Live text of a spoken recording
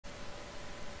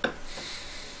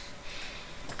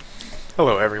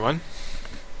Hello everyone.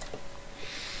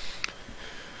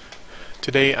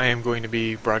 Today I am going to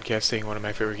be broadcasting one of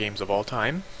my favorite games of all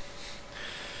time.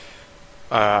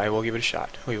 I will give it a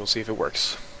shot. We will see if it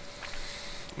works.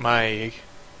 My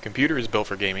computer is built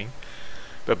for gaming,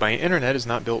 but my internet is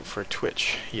not built for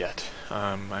Twitch yet.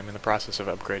 I'm in the process of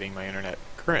upgrading my internet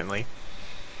currently,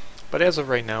 but as of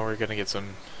right now we're going to get some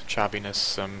choppiness,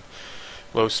 some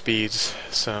low speeds,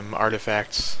 some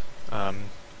artifacts,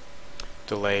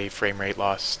 delay, frame rate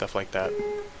loss, stuff like that.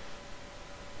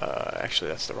 Actually,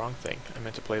 that's the wrong thing. I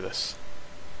meant to play this.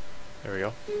 There we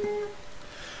go.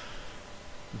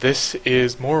 This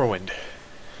is Morrowind.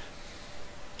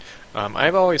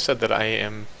 I've always said that I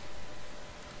am...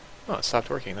 Oh, it stopped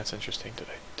working. That's interesting.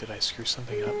 Did I screw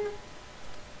something up?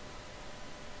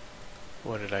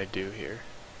 What did I do here?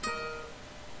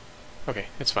 Okay,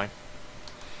 it's fine.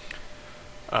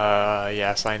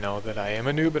 Yes, I know that I am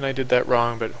a noob and I did that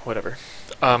wrong, but whatever.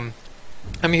 I'm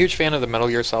a huge fan of the Metal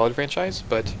Gear Solid franchise,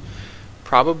 but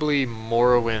probably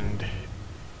Morrowind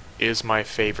is my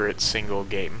favorite single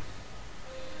game.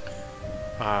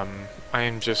 I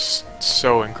am just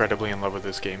so incredibly in love with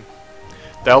this game.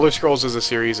 The Elder Scrolls as a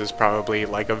series is probably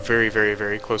like a very, very,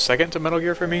 very close second to Metal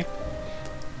Gear for me.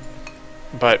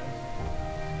 But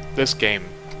this game,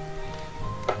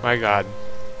 my god,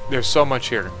 there's so much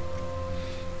here.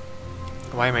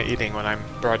 Why am I eating when I'm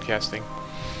broadcasting?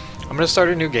 I'm going to start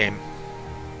a new game,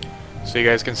 so you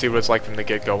guys can see what it's like from the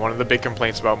get-go. One of the big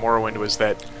complaints about Morrowind was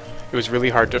that it was really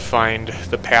hard to find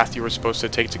the path you were supposed to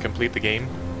take to complete the game.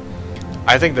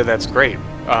 I think that that's great.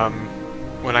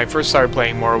 When I first started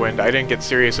playing Morrowind, I didn't get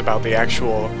serious about the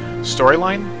actual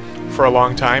storyline for a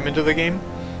long time into the game.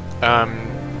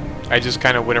 I just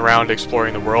kind of went around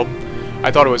exploring the world.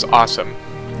 I thought it was awesome.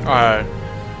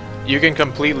 You can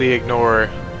completely ignore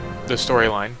the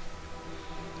storyline.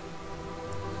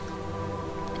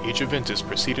 Each event is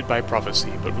preceded by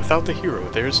prophecy, but without the hero,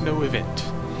 there is no event.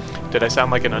 Did I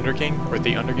sound like an Underking, or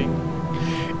the Underking?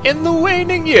 In the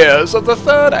waning years of the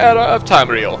third era of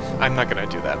Tamriel. I'm not gonna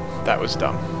do that. That was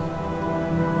dumb.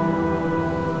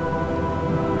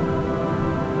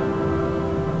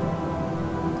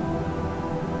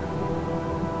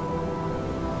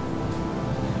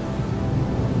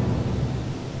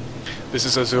 This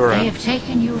is Azura. They have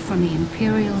taken you from the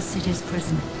Imperial City's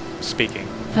prison. Speaking.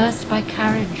 First by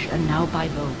carriage and now by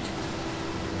boat.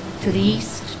 To the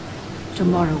east, to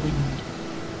Morrowind.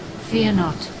 Fear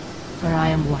not, for I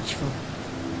am watchful.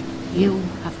 You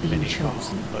have been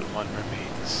chosen. But one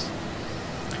remains.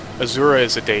 Azura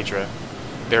is a Daedra.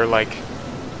 They're like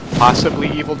possibly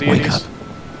evil deities. Wake up.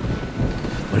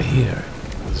 We're here.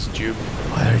 This is Jube.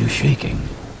 Why are you shaking?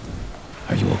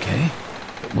 Are you okay?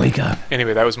 Wake up.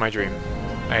 Anyway, that was my dream.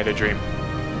 I had a dream.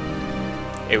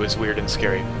 It was weird and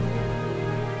scary.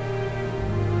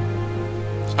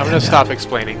 I'm gonna stop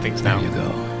explaining things now. There you go.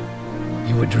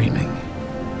 You were dreaming.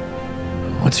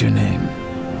 What's your name?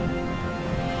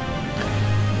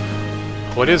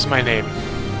 What is my name?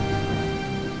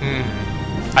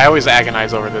 I always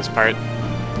agonize over this part.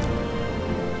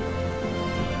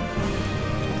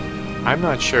 I'm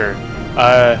not sure.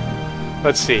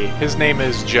 Let's see. His name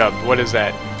is Jub. What is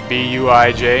that?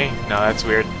 B-U-I-J? No, that's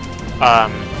weird.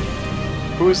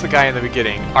 Who was the guy in the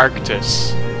beginning?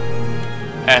 Arctus.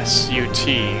 S-U-T-R-A.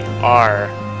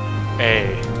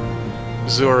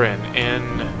 Zurin.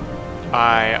 N-I-R-U-Z.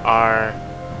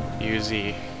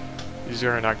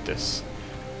 Zurin Arctus.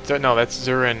 No, that's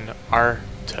Zurin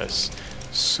Arctus.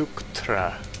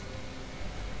 Suktra.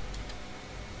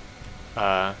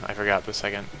 I forgot the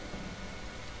second.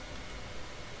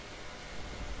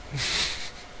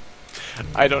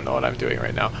 I don't know what I'm doing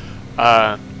right now.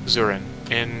 Zurin.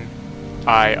 N-I-R-U-Z.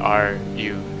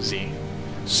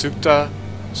 Sutra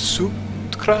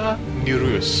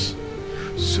Nirus.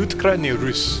 Sutra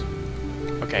Nirus.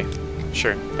 Okay,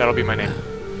 sure. That'll be my name.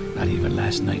 Not even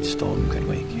last night's storm could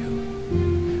wake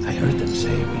you. I heard them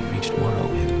say we reached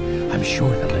Morrowind. I'm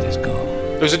sure they'll let us go.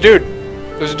 There's a dude.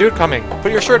 There's a dude coming.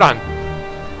 Put your shirt on.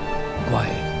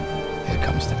 Quiet. Here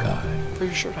comes the guard. Put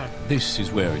your shirt on. This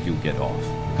is where you get off.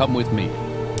 Come with me.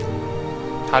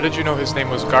 How did you know his name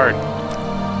was Guard?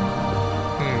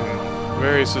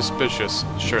 Very suspicious,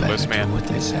 shirtless man. Do what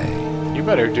they say. You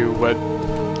better do what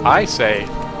I say.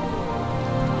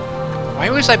 Why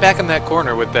was I back in that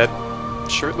corner with that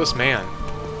shirtless man?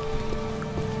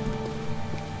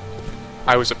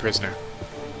 I was a prisoner.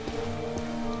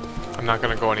 I'm not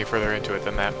going to go any further into it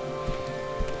than that.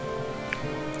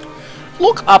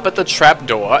 Look up at the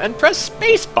trapdoor and press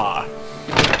spacebar.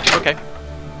 Okay.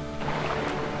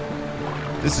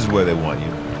 This is where they want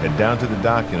you. Head down to the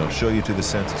dock and I'll show you to the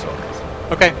census office.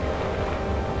 Okay.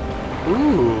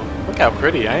 Ooh. Look how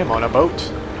pretty. I am on a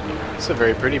boat. It's a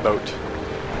very pretty boat.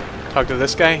 Talk to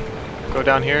this guy. Go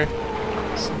down here.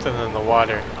 Something in the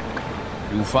water.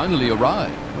 You finally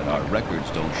arrived, but our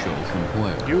records don't show from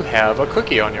where. You have a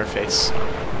cookie on your face.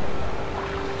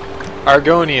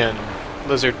 Argonian.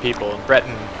 Lizard people.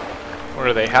 Breton. What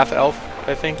are they? Half elf,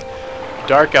 I think.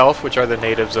 Dark elf, which are the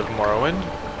natives of Morrowind.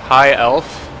 High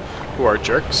elf, who are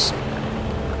jerks.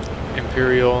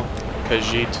 Imperial.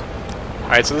 Khajiit.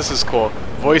 Alright, so this is cool.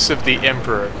 Voice of the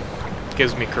Emperor.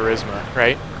 Gives me charisma,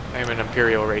 right? I am an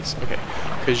Imperial race. Okay.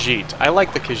 Khajiit. I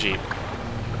like the Khajiit.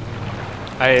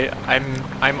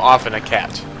 I'm often a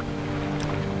cat.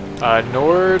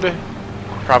 Nord,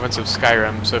 province of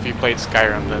Skyrim. So if you played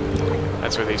Skyrim, then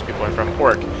that's where these people are from.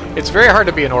 Orc. It's very hard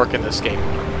to be an orc in this game.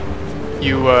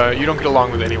 You don't get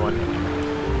along with anyone.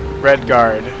 Red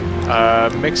Guard.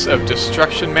 Mix of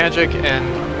destruction magic and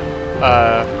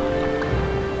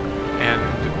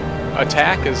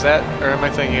attack. Is that, or am I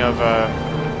thinking of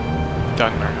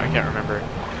Dunmer? I can't remember.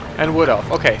 And Wood Elf.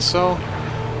 Okay, so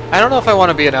I don't know if I want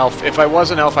to be an elf. If I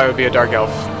was an elf, I would be a dark elf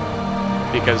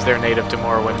because they're native to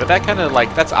Morrowind. But that kind of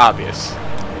like that's obvious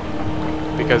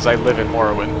because I live in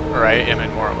Morrowind, or I am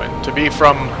in Morrowind. To be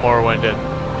from Morrowind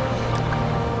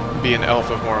and be an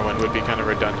elf of Morrowind would be kind of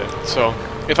redundant. So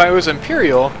if I was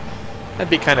Imperial, that'd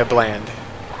be kind of bland.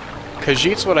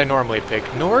 Khajiit's what I normally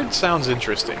pick. Nord sounds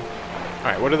interesting.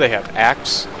 Alright, what do they have?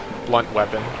 Axe, blunt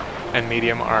weapon, and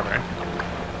medium armor.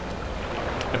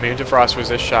 Immune to frost,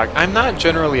 resist shock. I'm not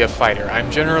generally a fighter.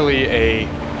 I'm generally a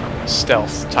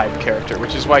stealth type character,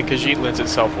 which is why Khajiit lends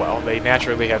itself well. They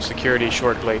naturally have security,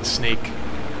 short blade, sneak,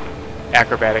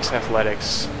 acrobatics,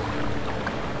 athletics.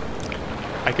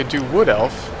 I could do Wood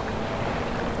Elf.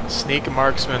 Sneak,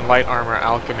 marksman, light armor,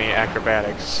 alchemy,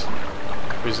 acrobatics.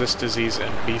 Resist disease,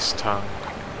 and beast tongue.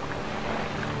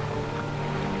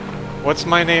 What's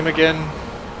my name again?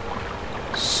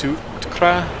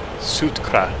 Sutkra?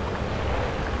 Sutkra.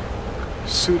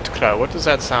 Sutkra. What does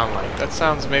that sound like? That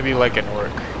sounds maybe like an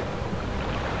orc.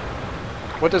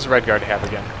 What does Redguard have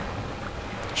again?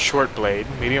 Short blade,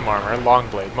 medium armor, long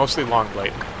blade. Mostly long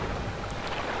blade.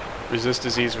 Resist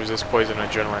disease, resist poison,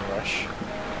 adrenaline rush.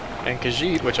 And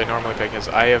Khajiit, which I normally pick, has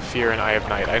Eye of Fear and Eye of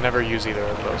Night. I never use either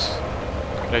of those.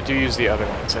 But I do use the other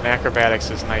ones. And acrobatics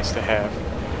is nice to have.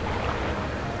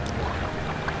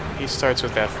 He starts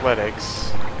with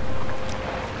athletics.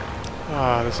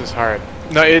 Oh, this is hard.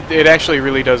 No, it actually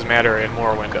really does matter in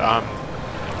Morrowind.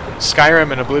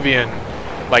 Skyrim and Oblivion,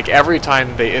 like every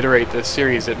time they iterate this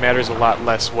series, it matters a lot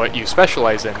less what you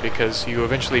specialize in because you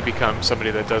eventually become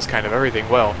somebody that does kind of everything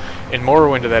well. In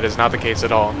Morrowind, that is not the case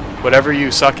at all. Whatever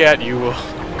you suck at, you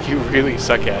really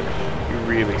suck at. You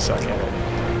really suck at it.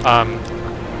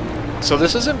 So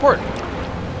this is important.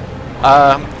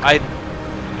 I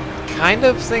kind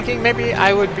of thinking maybe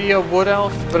I would be a Wood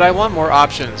Elf, but I want more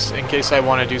options in case I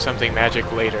want to do something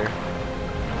magic later.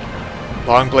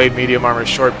 Long blade, medium armor,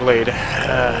 short blade.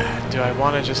 Do I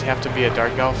want to just have to be a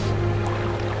Dark Elf?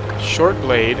 Short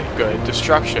blade, good.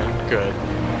 Destruction, good.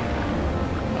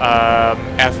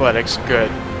 Athletics,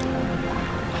 good.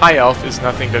 High Elf is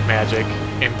nothing but magic.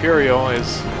 Imperial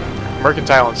is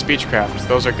mercantile and speechcraft.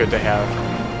 Those are good to have.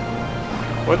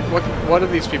 What do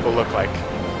these people look like?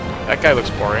 That guy looks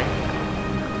boring.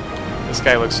 This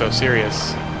guy looks so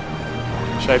serious.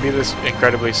 Should I be this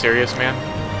incredibly serious man?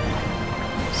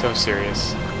 So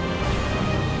serious.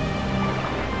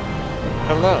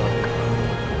 Hello.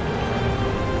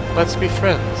 Let's be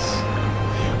friends.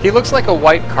 He looks like a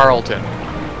White Carlton.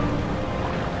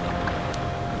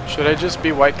 Should I just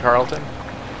be White Carlton?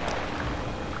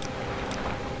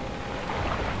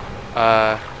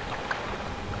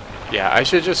 Yeah, I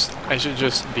should just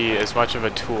be as much of a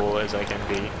tool as I can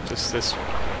be. Just this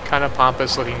kind of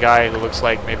pompous looking guy who looks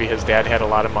like maybe his dad had a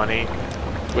lot of money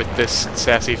with this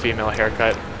sassy female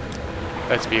haircut.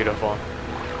 That's beautiful.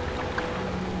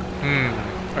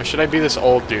 Or should I be this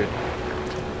old dude?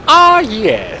 Ah,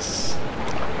 yes.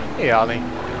 Hey, Ollie.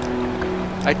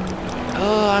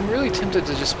 I'm really tempted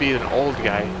to just be an old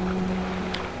guy.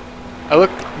 I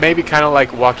look maybe kind of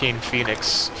like Joaquin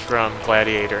Phoenix from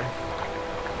Gladiator.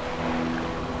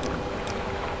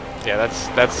 Yeah,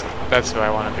 that's who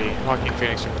I want to be. Joaquin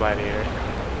Phoenix from Gladiator.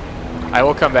 I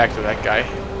will come back to that guy.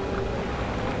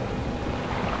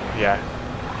 Yeah.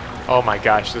 Oh my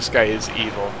gosh, this guy is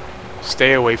evil.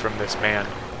 Stay away from this man.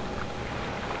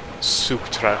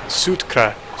 Sutkra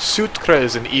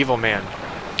is an evil man.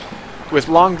 With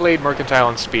long blade, mercantile,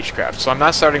 and speechcraft. So I'm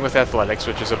not starting with athletics,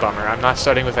 which is a bummer. I'm not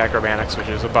starting with acrobatics, which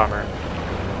is a bummer.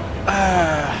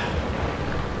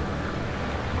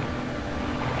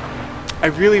 I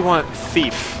really want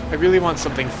thief. I really want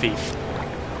something thief.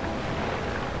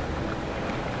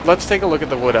 let's take a look at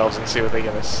the Wood Elves and see what they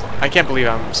give us. I can't believe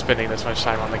I'm spending this much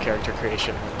time on the character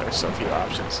creation when there's so few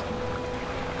options.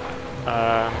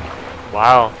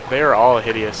 Wow, they are all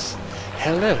hideous.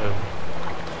 Hello.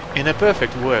 In a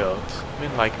perfect world,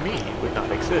 men like me would not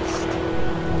exist.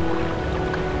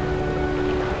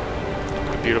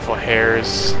 Beautiful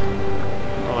hairs.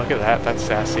 Oh, look at that. That's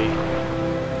sassy.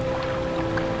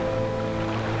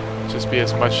 Just be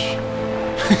as much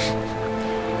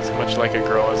as much like a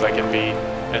girl as I can be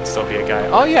and still be a guy.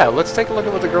 Oh yeah, let's take a look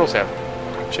at what the girls have.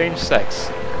 Change sex.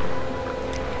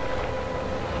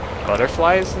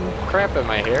 Butterflies and crap in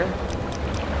my hair?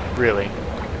 Really?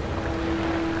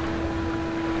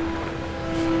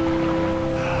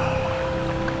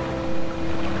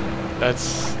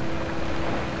 That's...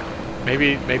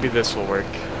 Maybe this will work.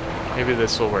 Maybe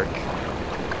this will work.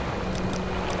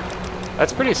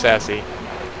 That's pretty sassy.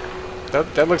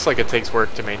 That looks like it takes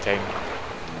work to maintain.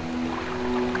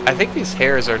 I think these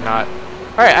hairs are not...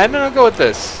 Alright, I'm gonna go with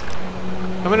this.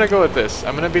 I'm gonna go with this.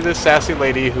 I'm gonna be this sassy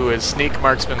lady who is sneak,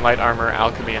 marksman, light armor,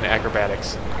 alchemy, and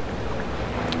acrobatics.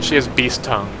 She has beast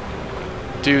tongue.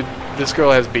 Dude, this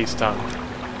girl has beast tongue.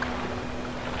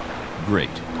 Great.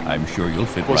 I'm sure you'll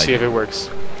fit We'll right see if in. it works.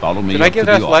 Follow me Did up I get to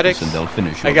the athletics? office and they'll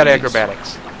finish I your got release.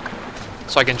 acrobatics.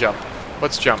 So I can jump.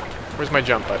 Let's jump. Where's my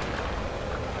jump button?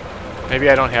 Maybe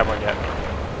I don't have one yet.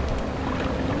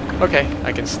 Okay,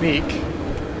 I can sneak.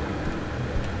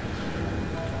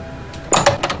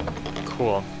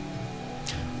 Cool.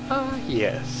 Ah,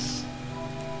 yes.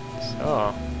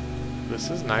 So,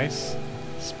 this is nice.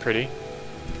 It's pretty.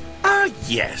 Ah,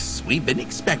 yes. We've been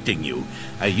expecting you.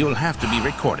 You'll have to be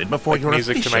recorded before Like you're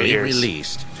music to my officially ears.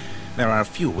 released. There are a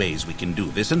few ways we can do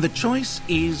this, and the choice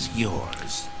is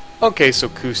yours. Okay, so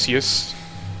Cusius.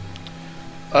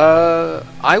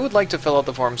 I would like to fill out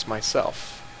the forms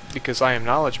myself, because I am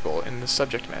knowledgeable in this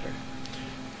subject matter.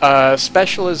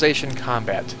 Specialization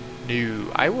combat.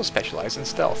 No, I will specialize in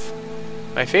stealth.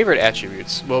 My favorite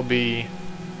attributes will be...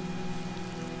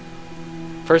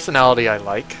 Personality I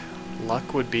like.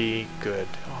 Luck would be good.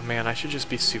 Oh man, I should just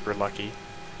be super lucky.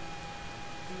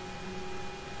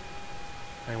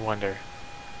 I wonder.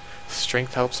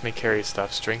 Strength helps me carry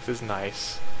stuff. Strength is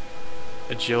nice.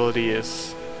 Agility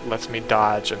is... lets me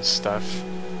dodge and stuff.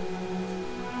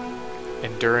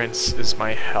 Endurance is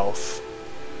my health.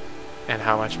 And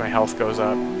how much my health goes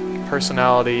up.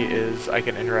 Personality is I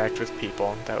can interact with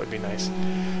people. That would be nice.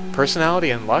 Personality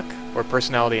and luck? Or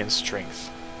personality and strength?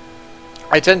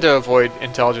 I tend to avoid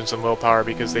intelligence and willpower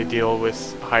because they deal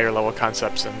with higher level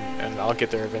concepts and I'll get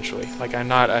there eventually. Like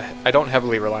I don't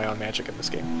heavily rely on magic in this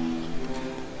game.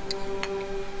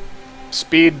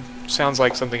 Speed sounds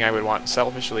like something I would want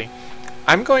selfishly.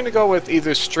 I'm going to go with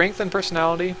either strength and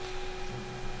personality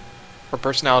or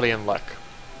personality and luck.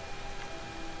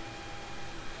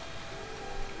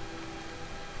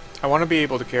 I want to be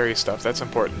able to carry stuff, that's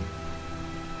important.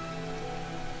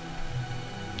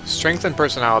 Strength and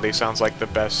personality sounds like the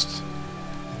best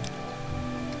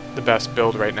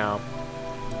build right now.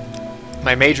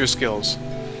 My major skills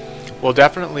will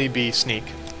definitely be sneak.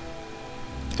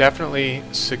 Definitely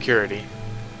security.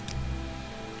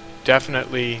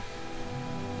 Definitely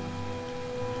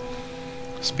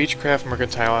speechcraft,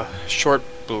 mercantile, short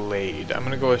blade. I'm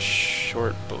gonna go with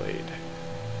short blade.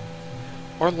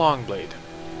 Or long blade.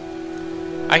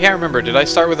 I can't remember. Did I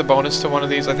start with a bonus to one of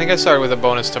these? I think I started with a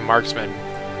bonus to marksman.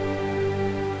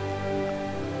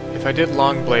 If I did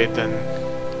long blade, then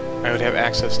I would have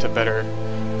access to better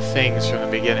things from the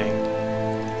beginning.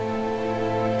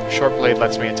 Short blade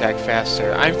lets me attack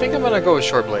faster. I think I'm gonna go with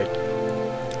short blade.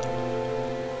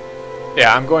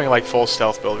 Yeah, I'm going like full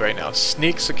stealth build right now.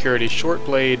 Sneak, security, short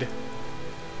blade.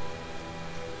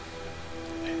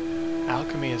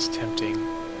 Alchemy is tempting.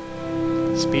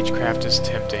 Speechcraft is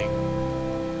tempting.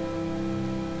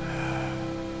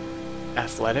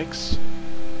 Athletics.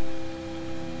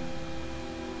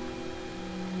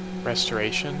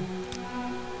 Restoration.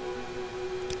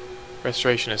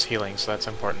 Restoration is healing, so that's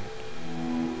important.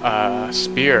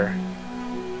 Spear.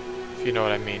 If you know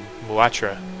what I mean.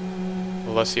 Muatra.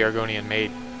 The lusty Argonian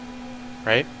maid.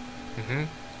 Right? Mm-hmm.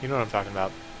 You know what I'm talking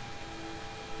about.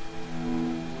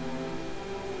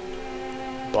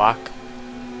 Block.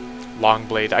 Long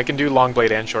blade. I can do long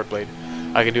blade and short blade.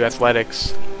 I can do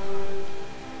athletics.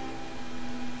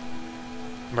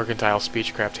 Mercantile,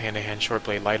 speechcraft, hand-to-hand, short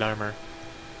blade, light armor.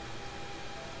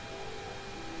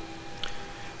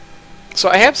 So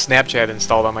I have Snapchat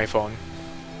installed on my phone.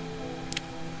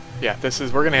 Yeah,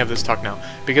 we're gonna have this talk now.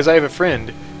 Because I have a friend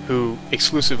who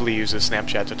exclusively uses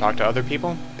Snapchat to talk to other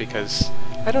people, because,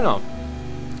 I don't know.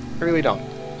 I really don't.